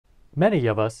Many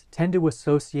of us tend to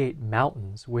associate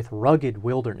mountains with rugged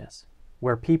wilderness,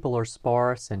 where people are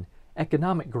sparse and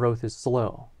economic growth is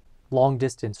slow.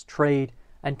 Long-distance trade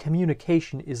and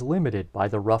communication is limited by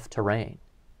the rough terrain.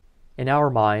 In our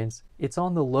minds, it's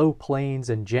on the low plains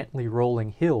and gently rolling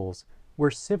hills where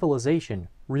civilization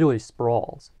really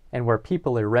sprawls and where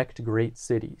people erect great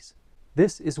cities.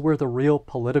 This is where the real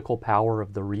political power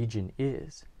of the region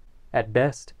is. At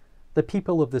best, the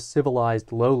people of the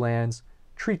civilized lowlands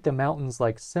treat the mountains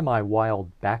like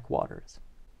semi-wild backwaters.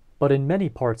 But in many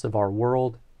parts of our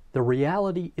world, the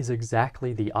reality is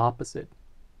exactly the opposite.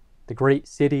 The great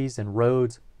cities and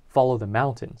roads follow the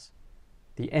mountains.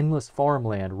 The endless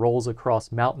farmland rolls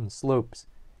across mountain slopes,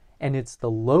 and it's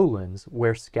the lowlands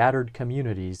where scattered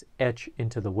communities etch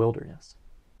into the wilderness.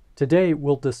 Today,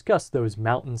 we'll discuss those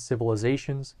mountain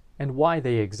civilizations and why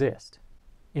they exist.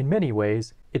 In many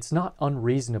ways, it's not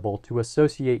unreasonable to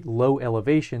associate low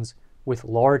elevations with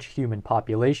large human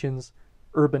populations,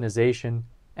 urbanization,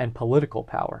 and political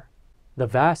power. The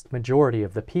vast majority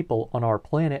of the people on our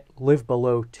planet live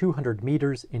below 200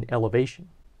 meters in elevation.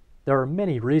 There are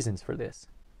many reasons for this.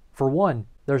 For one,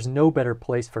 there's no better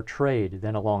place for trade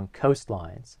than along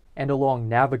coastlines and along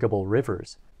navigable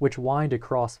rivers, which wind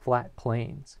across flat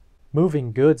plains.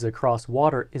 Moving goods across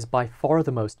water is by far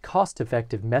the most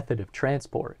cost-effective method of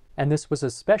transport, and this was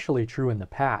especially true in the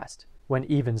past, when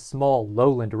even small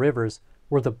lowland rivers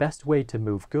were the best way to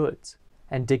move goods,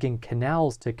 and digging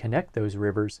canals to connect those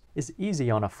rivers is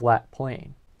easy on a flat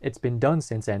plain. It's been done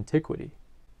since antiquity.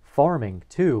 Farming,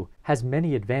 too, has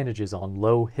many advantages on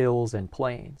low hills and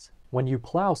plains. When you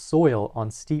plow soil on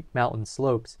steep mountain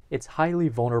slopes, it's highly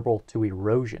vulnerable to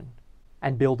erosion,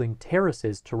 and building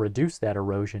terraces to reduce that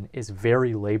erosion is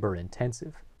very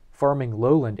labor-intensive. Farming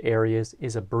lowland areas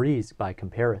is a breeze by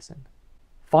comparison.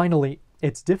 Finally,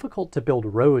 it's difficult to build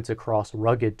roads across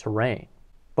rugged terrain.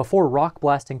 Before rock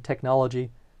blasting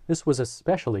technology, this was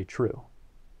especially true.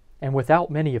 And without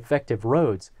many effective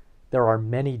roads, there are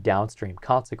many downstream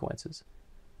consequences.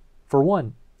 For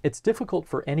one, it's difficult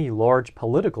for any large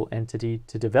political entity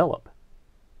to develop.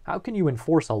 How can you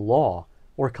enforce a law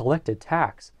or collect a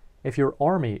tax if your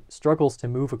army struggles to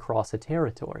move across a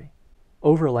territory?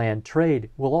 Overland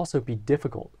trade will also be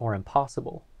difficult or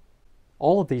impossible.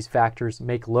 All of these factors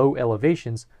make low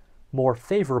elevations more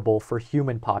favorable for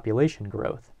human population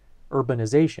growth,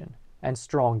 urbanization, and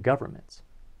strong governments.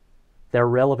 They're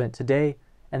relevant today,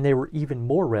 and they were even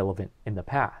more relevant in the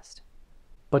past.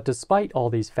 But despite all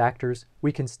these factors,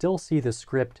 we can still see the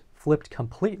script flipped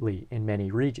completely in many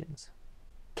regions.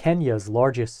 Kenya's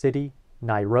largest city,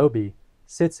 Nairobi,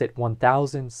 sits at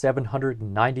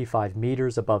 1,795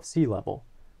 meters above sea level,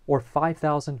 or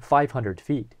 5,500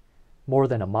 feet, more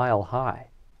than a mile high.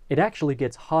 It actually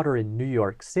gets hotter in New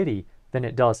York City than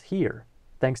it does here,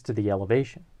 thanks to the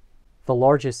elevation. The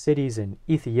largest cities in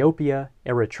Ethiopia,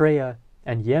 Eritrea,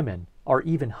 and Yemen are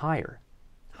even higher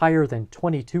than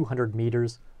 2,200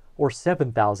 meters or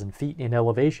 7,000 feet in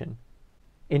elevation.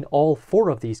 In all four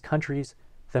of these countries,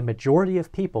 the majority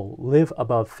of people live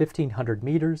above 1,500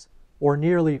 meters or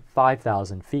nearly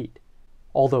 5,000 feet.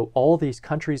 Although all these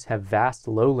countries have vast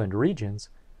lowland regions,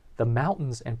 the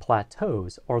mountains and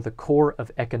plateaus are the core of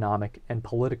economic and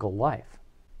political life.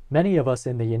 Many of us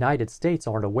in the United States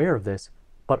aren't aware of this,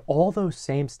 but all those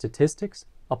same statistics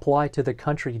apply to the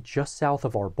country just south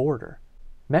of our border.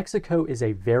 Mexico is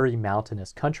a very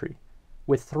mountainous country,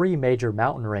 with 3 major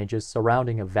mountain ranges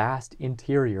surrounding a vast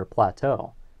interior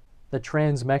plateau. The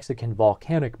Trans-Mexican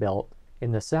Volcanic Belt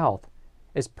in the south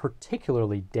is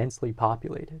particularly densely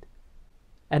populated.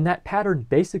 And that pattern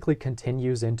basically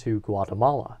continues into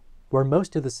Guatemala, where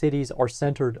most of the cities are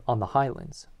centered on the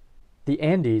highlands. The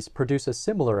Andes produce a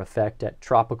similar effect at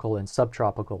tropical and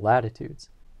subtropical latitudes.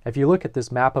 If you look at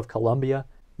this map of Colombia,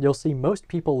 you'll see most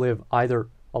people live either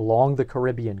along the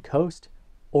Caribbean coast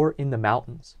or in the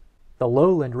mountains. The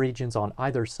lowland regions on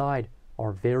either side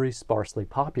are very sparsely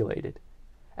populated,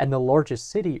 and the largest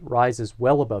city rises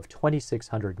well above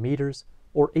 2,600 meters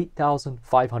or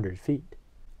 8,500 feet.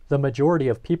 The majority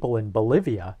of people in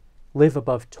Bolivia live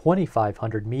above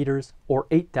 2,500 meters or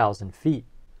 8,000 feet.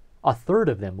 A third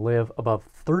of them live above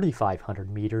 3,500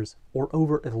 meters or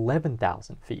over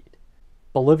 11,000 feet.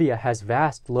 Bolivia has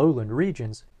vast lowland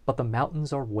regions, but the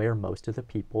mountains are where most of the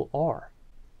people are.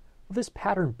 This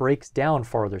pattern breaks down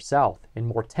farther south in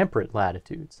more temperate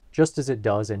latitudes, just as it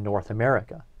does in North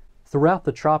America. Throughout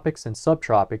the tropics and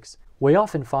subtropics, we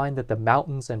often find that the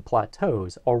mountains and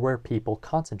plateaus are where people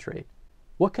concentrate.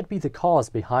 What could be the cause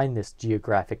behind this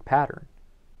geographic pattern?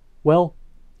 Well,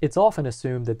 it's often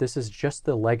assumed that this is just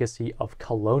the legacy of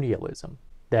colonialism,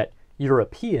 that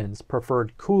Europeans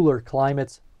preferred cooler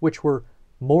climates which were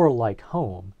more like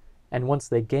home, and once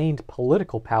they gained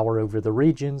political power over the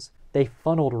regions, they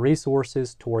funneled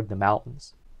resources toward the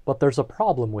mountains. But there's a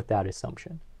problem with that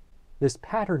assumption. This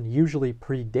pattern usually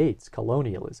predates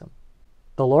colonialism.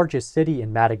 The largest city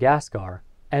in Madagascar,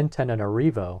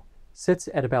 Antananarivo, sits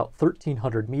at about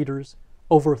 1,300 meters,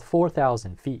 over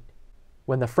 4,000 feet.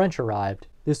 When the French arrived,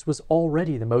 this was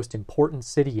already the most important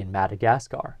city in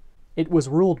Madagascar. It was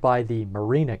ruled by the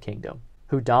Merina Kingdom,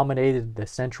 who dominated the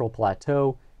central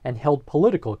plateau and held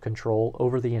political control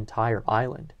over the entire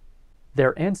island.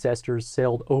 Their ancestors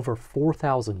sailed over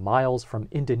 4,000 miles from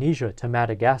Indonesia to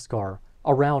Madagascar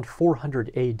around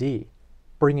 400 AD,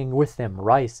 bringing with them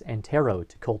rice and taro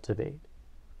to cultivate.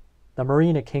 The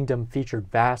Merina Kingdom featured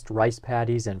vast rice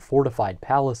paddies and fortified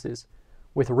palaces,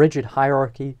 with rigid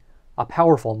hierarchy, a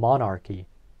powerful monarchy,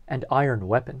 and iron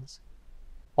weapons.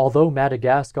 Although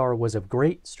Madagascar was of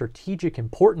great strategic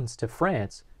importance to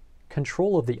France,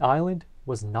 control of the island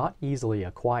was not easily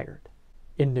acquired.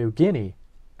 In New Guinea,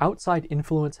 outside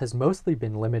influence has mostly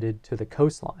been limited to the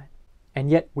coastline, and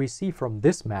yet we see from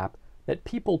this map that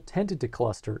people tended to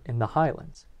cluster in the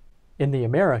highlands. In the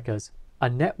Americas, a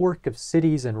network of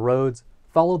cities and roads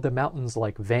followed the mountains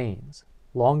like veins,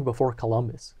 long before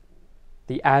Columbus.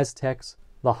 The Aztecs,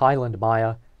 the Highland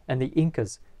Maya, and the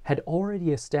Incas had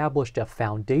already established a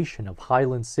foundation of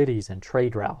highland cities and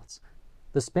trade routes.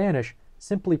 The Spanish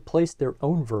simply placed their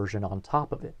own version on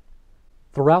top of it.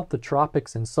 Throughout the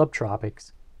tropics and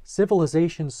subtropics,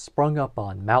 civilizations sprung up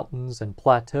on mountains and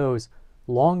plateaus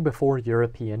long before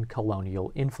European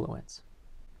colonial influence.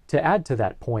 To add to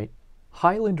that point,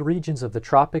 highland regions of the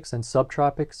tropics and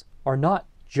subtropics are not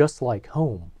just like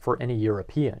home for any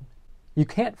European. You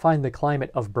can't find the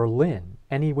climate of Berlin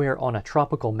anywhere on a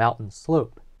tropical mountain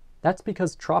slope. That's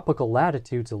because tropical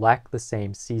latitudes lack the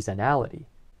same seasonality.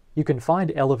 You can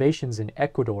find elevations in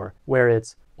Ecuador where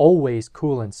it's always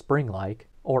cool and spring-like,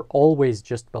 or always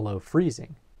just below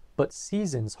freezing, but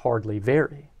seasons hardly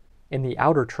vary. In the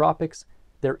outer tropics,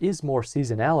 there is more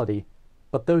seasonality,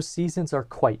 but those seasons are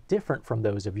quite different from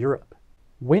those of Europe.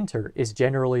 Winter is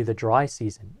generally the dry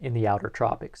season in the outer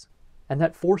tropics, and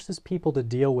that forces people to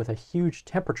deal with a huge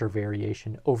temperature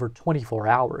variation over 24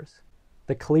 hours.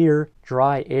 The clear,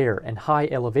 dry air and high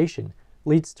elevation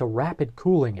leads to rapid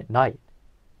cooling at night,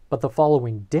 but the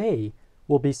following day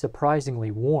will be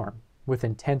surprisingly warm, with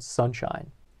intense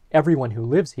sunshine. Everyone who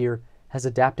lives here has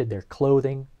adapted their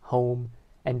clothing, home,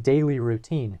 and daily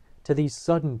routine to these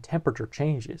sudden temperature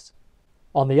changes.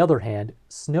 On the other hand,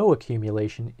 snow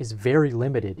accumulation is very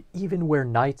limited even where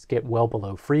nights get well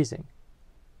below freezing.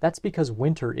 That's because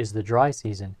winter is the dry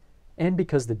season, and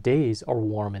because the days are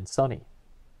warm and sunny.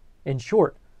 In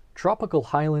short, tropical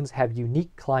highlands have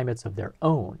unique climates of their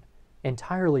own,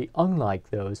 entirely unlike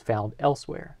those found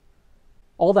elsewhere.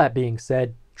 All that being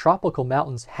said, tropical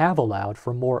mountains have allowed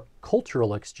for more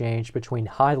cultural exchange between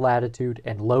high-latitude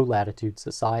and low-latitude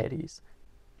societies.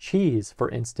 Cheese, for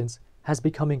instance, has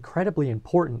become incredibly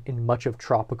important in much of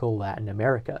tropical Latin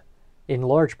America, in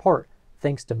large part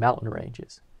thanks to mountain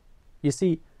ranges. You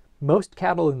see, most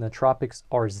cattle in the tropics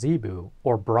are zebu,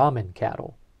 or Brahmin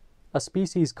cattle, a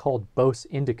species called Bos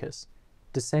indicus,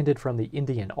 descended from the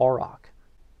Indian auroch.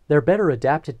 They're better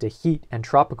adapted to heat and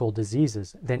tropical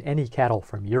diseases than any cattle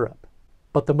from Europe.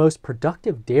 But the most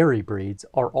productive dairy breeds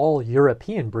are all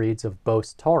European breeds of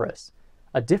Bos taurus,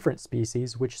 a different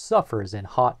species which suffers in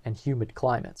hot and humid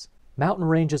climates. Mountain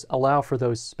ranges allow for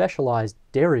those specialized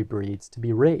dairy breeds to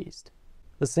be raised.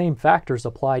 The same factors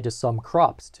apply to some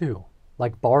crops too,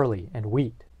 like barley and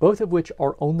wheat, both of which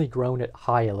are only grown at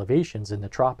high elevations in the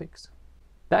tropics.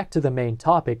 Back to the main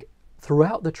topic,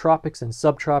 throughout the tropics and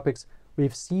subtropics,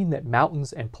 we've seen that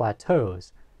mountains and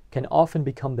plateaus can often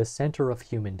become the center of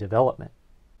human development.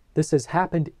 This has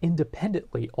happened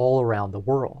independently all around the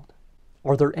world.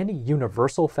 Are there any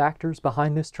universal factors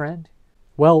behind this trend?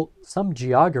 Well, some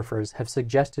geographers have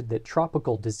suggested that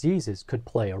tropical diseases could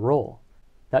play a role.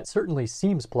 That certainly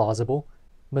seems plausible.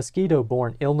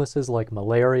 Mosquito-borne illnesses like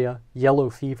malaria, yellow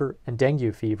fever, and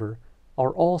dengue fever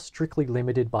are all strictly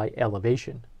limited by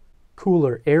elevation.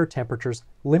 Cooler air temperatures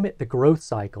limit the growth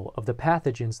cycle of the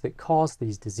pathogens that cause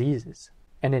these diseases.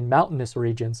 And in mountainous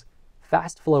regions,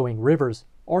 fast-flowing rivers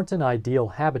aren't an ideal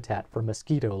habitat for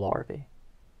mosquito larvae.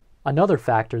 Another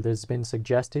factor that has been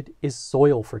suggested is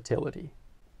soil fertility.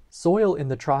 Soil in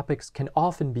the tropics can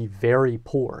often be very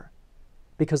poor,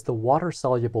 because the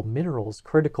water-soluble minerals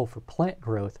critical for plant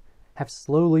growth have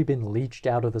slowly been leached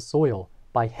out of the soil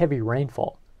by heavy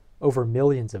rainfall over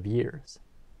millions of years.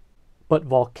 But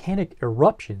volcanic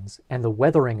eruptions and the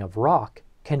weathering of rock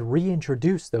can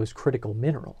reintroduce those critical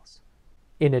minerals.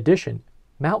 In addition,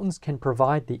 mountains can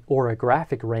provide the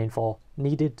orographic rainfall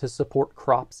needed to support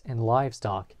crops and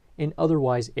livestock in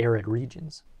otherwise arid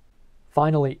regions.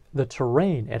 Finally, the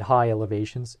terrain at high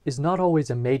elevations is not always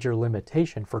a major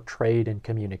limitation for trade and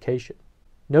communication.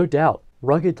 No doubt,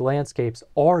 rugged landscapes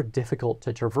are difficult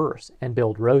to traverse and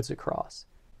build roads across.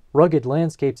 Rugged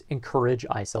landscapes encourage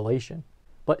isolation,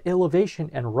 but elevation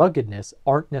and ruggedness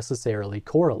aren't necessarily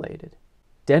correlated.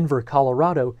 Denver,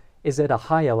 Colorado is at a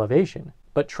high elevation,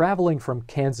 but traveling from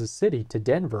Kansas City to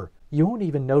Denver, you won't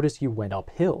even notice you went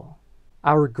uphill.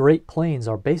 Our Great Plains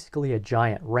are basically a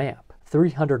giant ramp,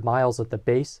 300 miles at the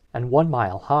base and 1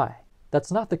 mile high.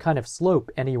 That's not the kind of slope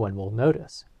anyone will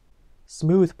notice.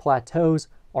 Smooth plateaus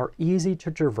are easy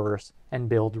to traverse and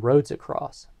build roads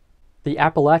across. The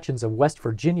Appalachians of West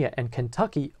Virginia and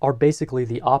Kentucky are basically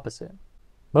the opposite.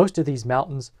 Most of these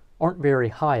mountains aren't very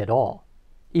high at all,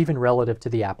 even relative to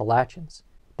the Appalachians.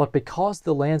 But because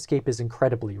the landscape is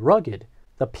incredibly rugged,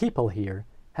 the people here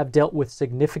have dealt with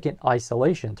significant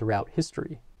isolation throughout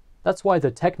history. That's why the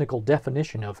technical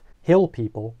definition of hill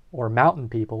people or mountain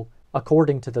people,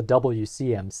 according to the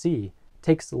WCMC,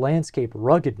 takes landscape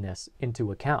ruggedness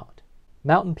into account.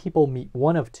 Mountain people meet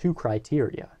one of two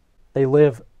criteria. They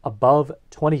live above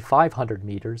 2,500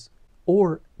 meters,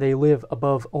 or they live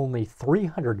above only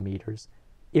 300 meters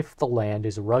if the land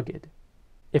is rugged.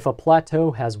 If a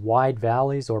plateau has wide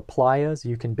valleys or playas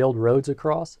you can build roads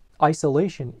across,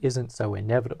 isolation isn't so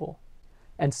inevitable.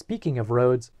 And speaking of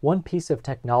roads, one piece of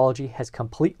technology has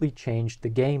completely changed the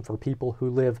game for people who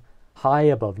live high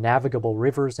above navigable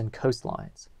rivers and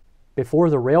coastlines. Before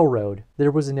the railroad,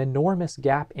 there was an enormous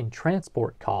gap in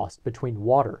transport cost between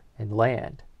water and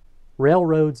land.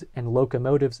 Railroads and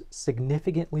locomotives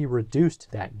significantly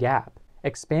reduced that gap,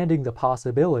 expanding the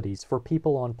possibilities for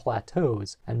people on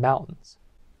plateaus and mountains.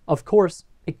 Of course,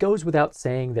 it goes without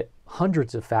saying that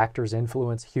hundreds of factors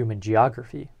influence human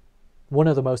geography. One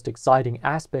of the most exciting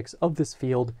aspects of this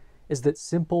field is that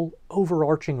simple,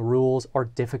 overarching rules are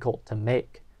difficult to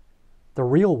make. The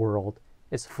real world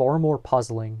is far more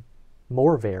puzzling,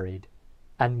 more varied,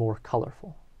 and more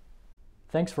colorful.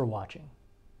 Thanks for watching.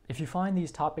 If you find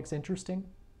these topics interesting,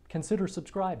 consider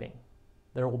subscribing.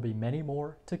 There will be many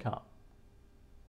more to come.